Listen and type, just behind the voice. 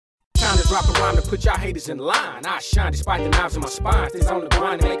drop a rhyme to put y'all haters in line. I shine despite the knives in my spine. Stays on the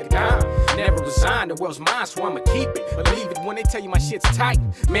grind to make a dime. Never resign, the world's mine, so I'ma keep it. Believe it when they tell you my shit's tight.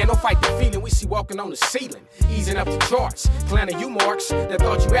 Man, don't fight the feeling we see walking on the ceiling. Easing up the charts. Clan of you marks that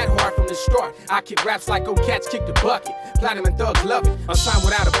thought you had hard from the start. I kick raps like old cats kick the bucket. Platinum and thugs love it. I'm signed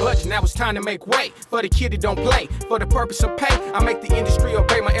without a budget. Now it's time to make way for the kid that don't play. For the purpose of pay, I make the industry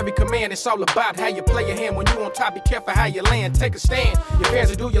obey my every command. It's all about how you play your hand. When you on top, be careful how you land. Take a stand. Your fans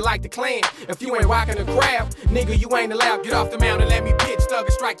will do you like the clan. If you ain't rocking the crowd, nigga, you ain't allowed. Get off the mound and let me pitch. Thug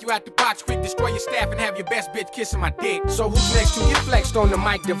and strike you out the box. Quick, destroy your staff and have your best bitch kissing my dick. So who's next to get flexed on the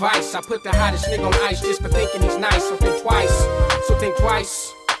mic device? I put the hottest nigga on ice just for thinking he's nice. So think twice. So think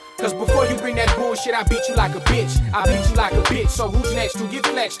twice. Cause before you bring that bullshit, I beat you like a bitch. I beat you like a bitch. So who's next to get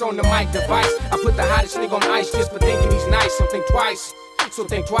flexed on the mic device? I put the hottest nigga on ice just for thinking he's nice. So think twice. So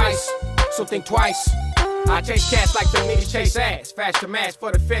think twice. So think twice. I chase cats like them niggas chase ass. Fast to mash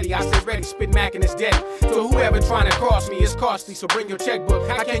for the fetty. I stay ready, spit Mac and it's dead. So whoever trying to cross me, it's costly, so bring your checkbook.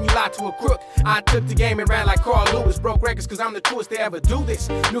 How can you lie to a crook? I took the game and ran like Carl Lewis. Broke records cause I'm the truest to ever do this.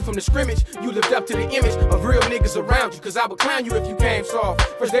 Knew from the scrimmage, you lived up to the image of real niggas around you. Cause I would clown you if you came soft.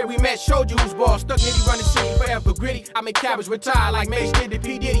 First day we met, showed you who's boss. Stuck nitty running city, forever gritty. I make cabbage retire like Mace did to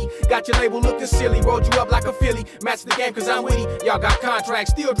P. Diddy. Got your label looking silly, rolled you up like a Philly. Match the game cause I'm witty. Y'all got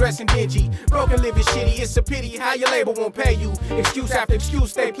contracts, still dressing dingy. Broken living shitty, it's a pity how your label won't pay you. Excuse after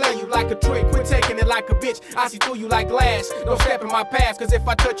excuse, they play you like a trick. Quit taking it like a bitch. I see through you like glass. Don't step in my path, cause if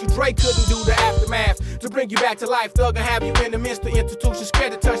I touch you, Drake couldn't do the aftermath. To bring you back to life, thug, and have you in the midst of institution,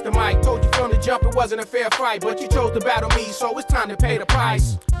 scared to touch the mic. Told you from the jump it wasn't a fair fight, but you chose to battle me, so it's time to pay the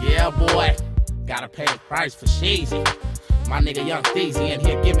price. Yeah, boy, gotta pay the price for Sheezy. My nigga Young Theezy in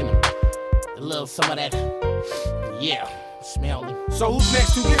here giving him a little some of that, yeah. Smell him. So who's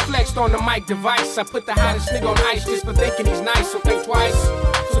next to get flexed on the mic device? I put the hottest nigga on ice just for thinking he's nice. So think twice.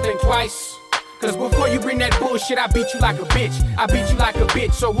 So think twice. Cause before you bring that bullshit, I beat you like a bitch. I beat you like a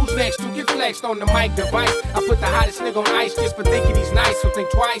bitch. So who's next to get flexed on the mic device? I put the hottest nigga on ice just for thinking he's nice. So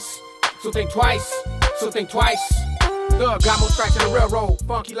think twice. So think twice. So think twice. Thug got more strikes than the railroad,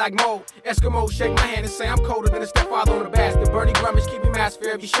 funky like Mo. Eskimo shake my hand and say I'm colder than a stepfather on the bastard. Bernie Grummage keep your mask for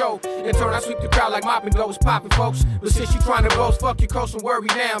every show. In turn I sweep the crowd like mopping glows popping folks. But since you trying to boast, fuck your coast and worry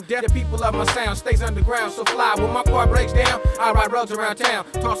down. Dead the people love my sound, stays underground, so fly. When my car breaks down, I ride roads around town,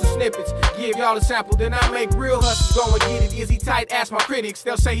 tossing snippets, give y'all a sample, then I make real hustlers go and get it. Is he tight? Ask my critics,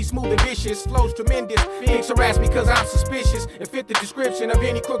 they'll say he's smooth and vicious, flows tremendous. Pigs harass me cause I'm suspicious and fit the description of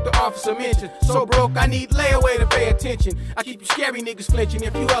any crook the officer mentioned. So broke, I need layaway to pay attention. I keep you scary niggas flinching.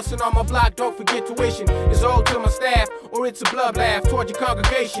 If you hustling on my block, don't forget tuition. It's owed to my staff, or it's a blood bath toward your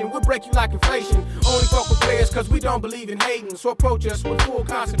congregation. We'll break you like inflation. Only fuck with players cause we don't believe in hating. So approach us with full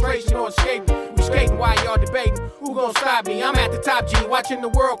concentration or escaping. We skating while y'all debating. Who gon' stop me? I'm at the top G, watching the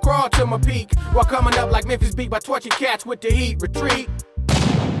world crawl to my peak. While coming up like Memphis Beat by torching cats with the heat. Retreat.